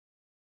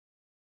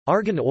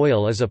Argan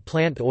oil is a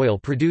plant oil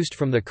produced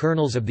from the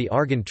kernels of the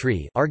argan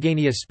tree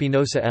Argania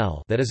spinosa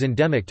L that is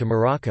endemic to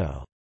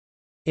Morocco.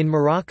 In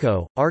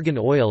Morocco, argan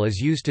oil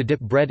is used to dip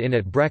bread in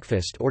at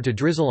breakfast or to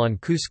drizzle on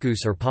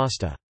couscous or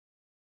pasta.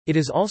 It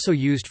is also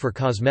used for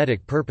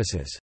cosmetic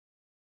purposes.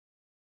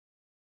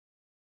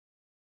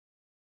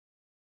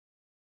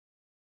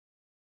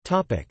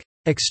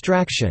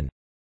 Extraction.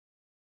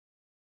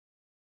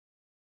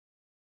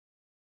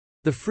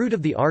 The fruit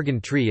of the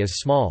argan tree is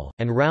small,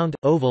 and round,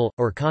 oval,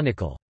 or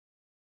conical.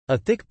 A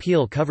thick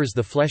peel covers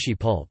the fleshy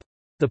pulp.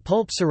 The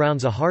pulp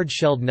surrounds a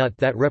hard-shelled nut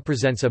that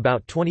represents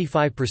about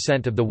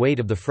 25% of the weight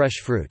of the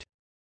fresh fruit.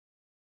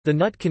 The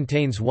nut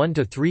contains 1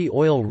 to 3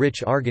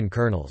 oil-rich argan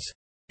kernels.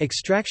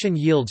 Extraction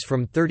yields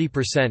from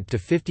 30% to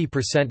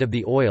 50% of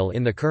the oil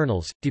in the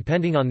kernels,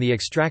 depending on the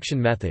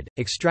extraction method.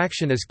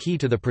 Extraction is key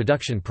to the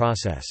production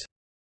process.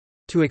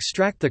 To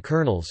extract the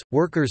kernels,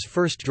 workers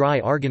first dry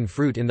argan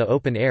fruit in the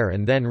open air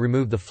and then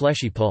remove the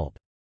fleshy pulp.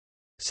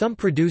 Some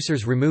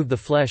producers remove the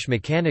flesh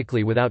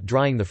mechanically without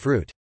drying the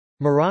fruit.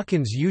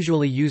 Moroccans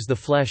usually use the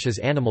flesh as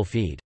animal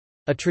feed.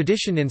 A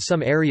tradition in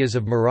some areas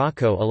of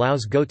Morocco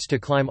allows goats to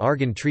climb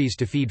argan trees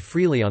to feed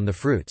freely on the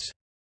fruits.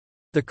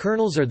 The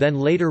kernels are then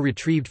later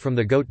retrieved from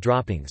the goat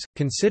droppings,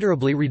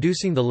 considerably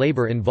reducing the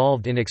labor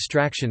involved in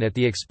extraction at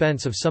the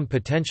expense of some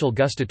potential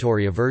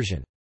gustatory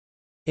aversion.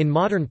 In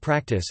modern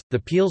practice, the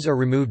peels are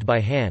removed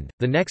by hand.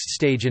 The next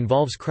stage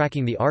involves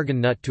cracking the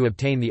argan nut to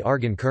obtain the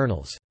argan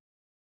kernels.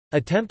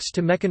 Attempts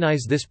to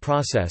mechanize this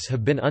process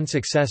have been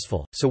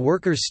unsuccessful, so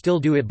workers still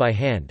do it by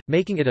hand,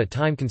 making it a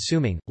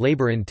time-consuming,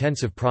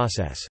 labor-intensive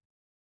process.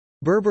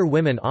 Berber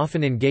women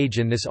often engage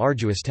in this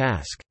arduous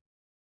task.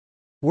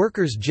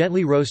 Workers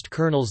gently roast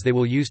kernels they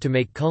will use to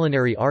make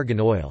culinary argan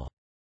oil.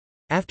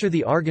 After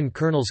the argan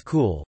kernels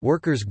cool,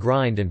 workers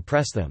grind and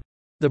press them.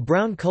 The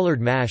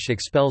brown-colored mash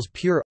expels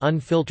pure,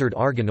 unfiltered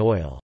argan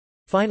oil.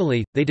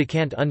 Finally, they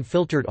decant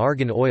unfiltered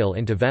argan oil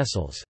into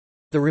vessels.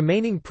 The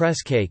remaining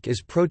press cake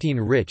is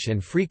protein-rich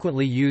and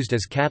frequently used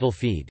as cattle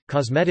feed.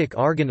 Cosmetic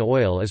argan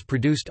oil is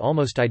produced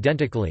almost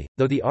identically,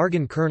 though the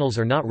argan kernels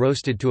are not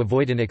roasted to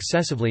avoid an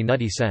excessively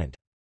nutty scent.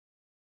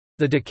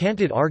 The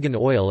decanted argan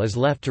oil is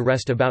left to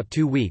rest about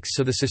 2 weeks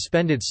so the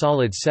suspended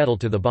solids settle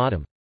to the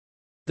bottom.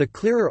 The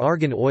clearer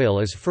argan oil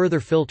is further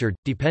filtered,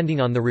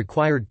 depending on the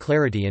required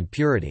clarity and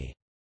purity.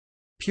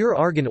 Pure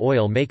argan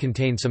oil may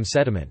contain some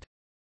sediment.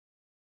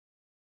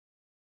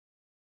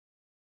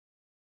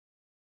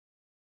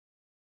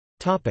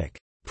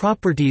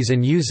 Properties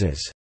and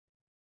uses.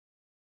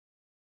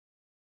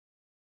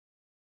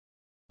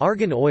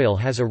 Argan oil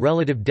has a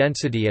relative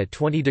density at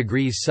 20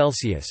 degrees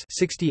Celsius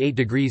 (68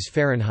 degrees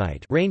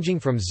Fahrenheit)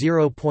 ranging from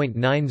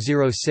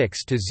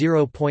 0.906 to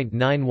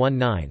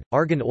 0.919.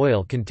 Argan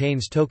oil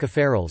contains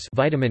tocopherols,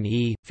 vitamin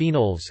E,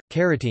 phenols,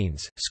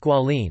 carotenes,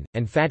 squalene,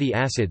 and fatty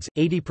acids,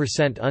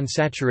 80%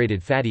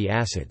 unsaturated fatty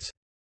acids.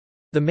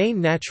 The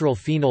main natural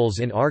phenols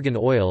in argan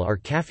oil are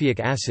caffeic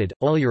acid,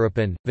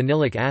 oleuropein,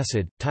 vanillic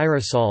acid,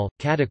 tyrosol,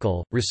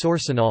 catechol,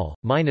 resorcinol,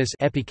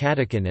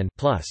 epicatechin and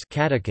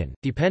catechin.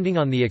 Depending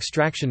on the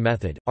extraction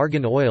method,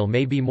 argan oil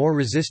may be more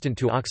resistant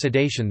to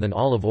oxidation than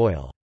olive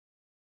oil.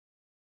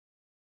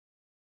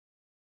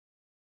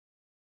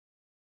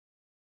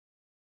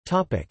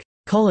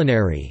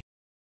 Culinary.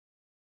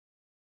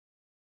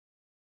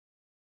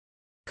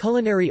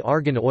 Culinary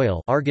argan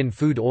oil, argan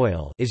food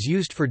oil is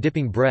used for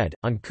dipping bread,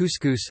 on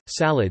couscous,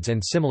 salads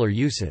and similar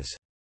uses.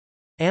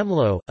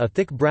 Amlo, a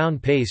thick brown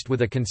paste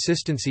with a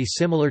consistency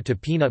similar to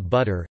peanut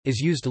butter, is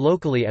used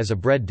locally as a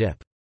bread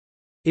dip.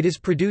 It is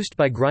produced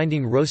by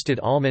grinding roasted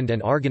almond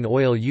and argan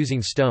oil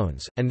using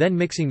stones, and then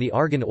mixing the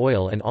argan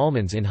oil and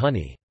almonds in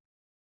honey.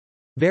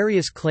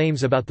 Various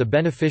claims about the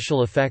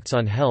beneficial effects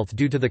on health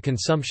due to the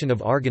consumption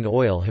of argan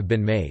oil have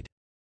been made.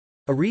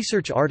 A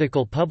research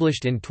article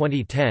published in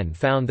 2010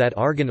 found that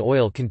argan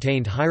oil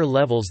contained higher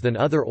levels than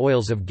other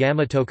oils of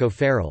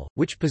gamma-tocopherol,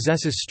 which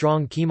possesses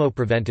strong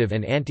chemopreventive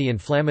and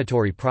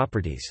anti-inflammatory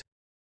properties.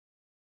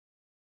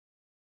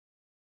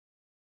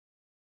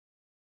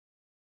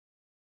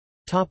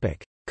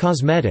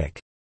 Cosmetic.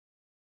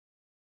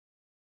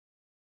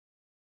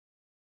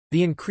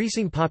 The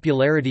increasing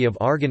popularity of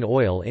argan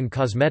oil in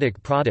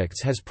cosmetic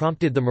products has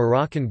prompted the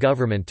Moroccan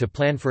government to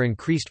plan for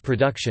increased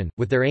production,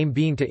 with their aim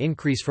being to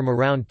increase from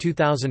around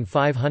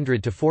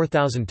 2,500 to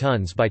 4,000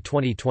 tons by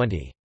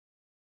 2020.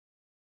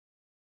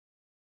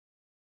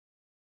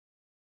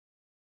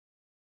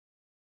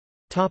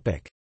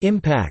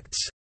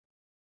 Impacts.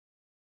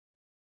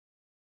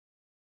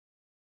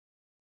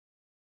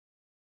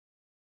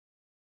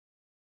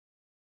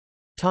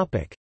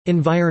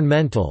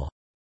 Environmental.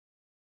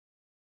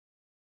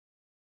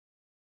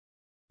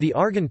 The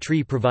argan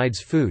tree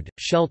provides food,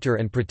 shelter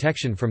and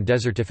protection from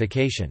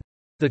desertification.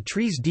 The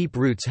tree's deep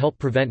roots help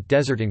prevent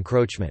desert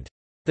encroachment.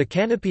 The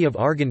canopy of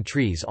argan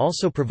trees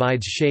also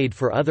provides shade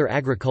for other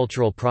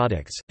agricultural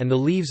products, and the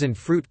leaves and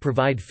fruit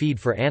provide feed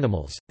for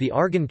animals. The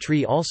argan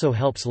tree also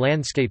helps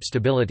landscape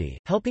stability,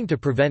 helping to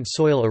prevent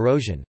soil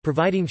erosion,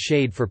 providing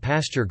shade for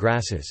pasture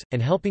grasses, and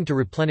helping to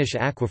replenish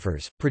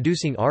aquifers.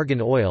 Producing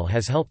argan oil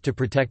has helped to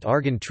protect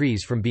argan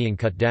trees from being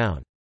cut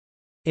down.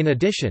 In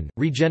addition,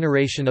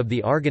 regeneration of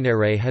the argan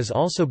array has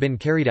also been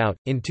carried out.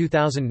 In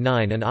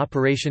 2009, an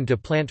operation to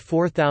plant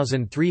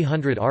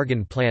 4,300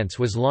 argan plants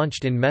was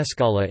launched in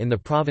Mescala in the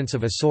province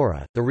of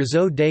Açora. The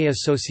Réseau des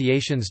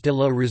Associations de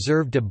la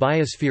Réserve de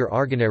Biosphere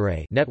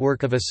Arganare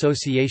network of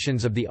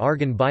associations of the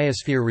Argan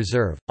Biosphere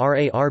Reserve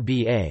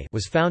 (RARBA)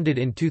 was founded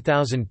in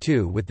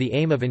 2002 with the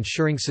aim of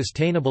ensuring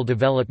sustainable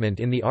development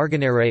in the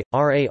Arganare.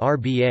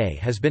 RARBA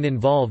has been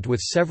involved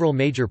with several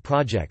major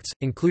projects,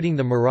 including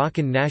the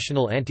Moroccan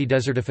National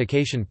Anti-Desertification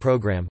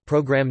Program,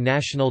 Programme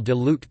National de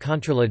Lutte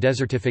contre la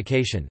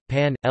Désertification,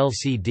 PAN,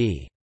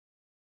 LCD.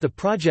 The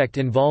project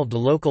involved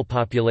local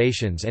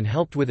populations and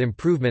helped with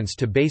improvements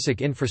to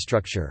basic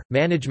infrastructure,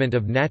 management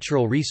of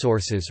natural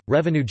resources,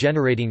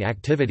 revenue-generating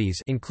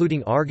activities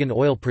including argan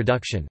oil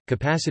production,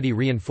 capacity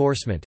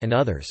reinforcement, and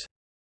others.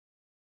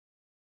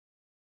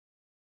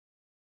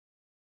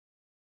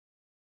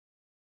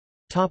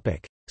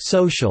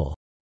 Social.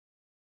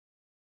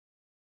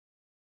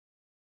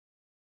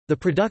 The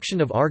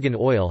production of argan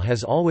oil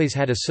has always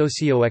had a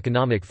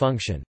socio-economic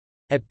function.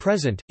 At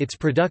present, its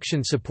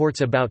production supports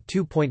about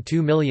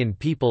 2.2 million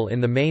people in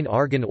the main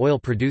argan oil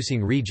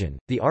producing region,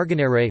 the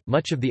Arganare.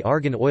 Much of the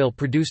argan oil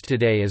produced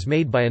today is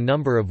made by a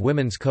number of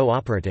women's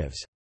cooperatives.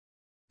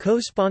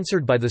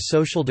 Co-sponsored by the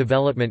Social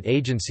Development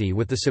Agency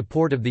with the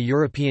support of the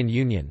European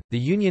Union, the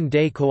Union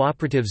des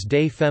Coopératives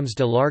des Femmes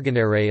de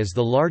l'Arganare is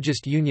the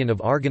largest union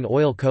of argan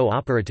oil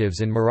cooperatives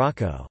in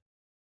Morocco.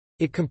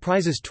 It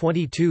comprises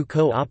 22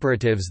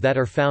 cooperatives that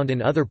are found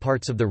in other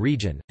parts of the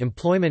region.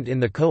 Employment in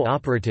the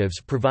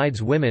cooperatives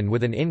provides women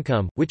with an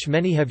income, which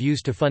many have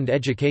used to fund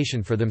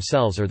education for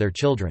themselves or their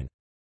children.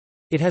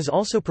 It has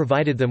also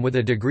provided them with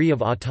a degree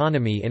of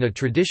autonomy in a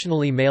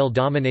traditionally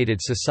male-dominated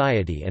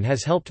society and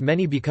has helped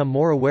many become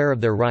more aware of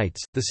their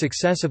rights. The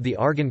success of the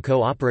argan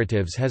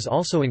cooperatives has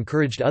also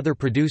encouraged other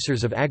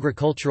producers of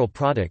agricultural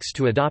products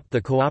to adopt the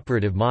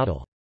cooperative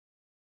model.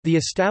 The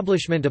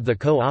establishment of the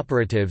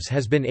cooperatives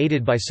has been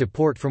aided by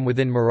support from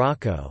within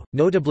Morocco,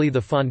 notably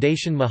the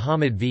Fondation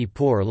Mohammed V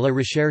pour la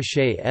recherche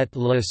et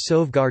la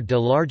sauvegarde de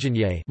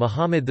l'Arganier,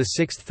 Mohammed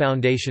VI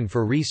Foundation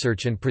for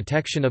Research and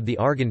Protection of the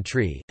Argan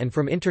Tree, and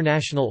from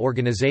international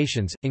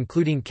organisations,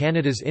 including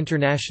Canada's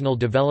International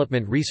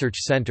Development Research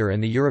Centre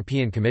and the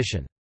European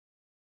Commission.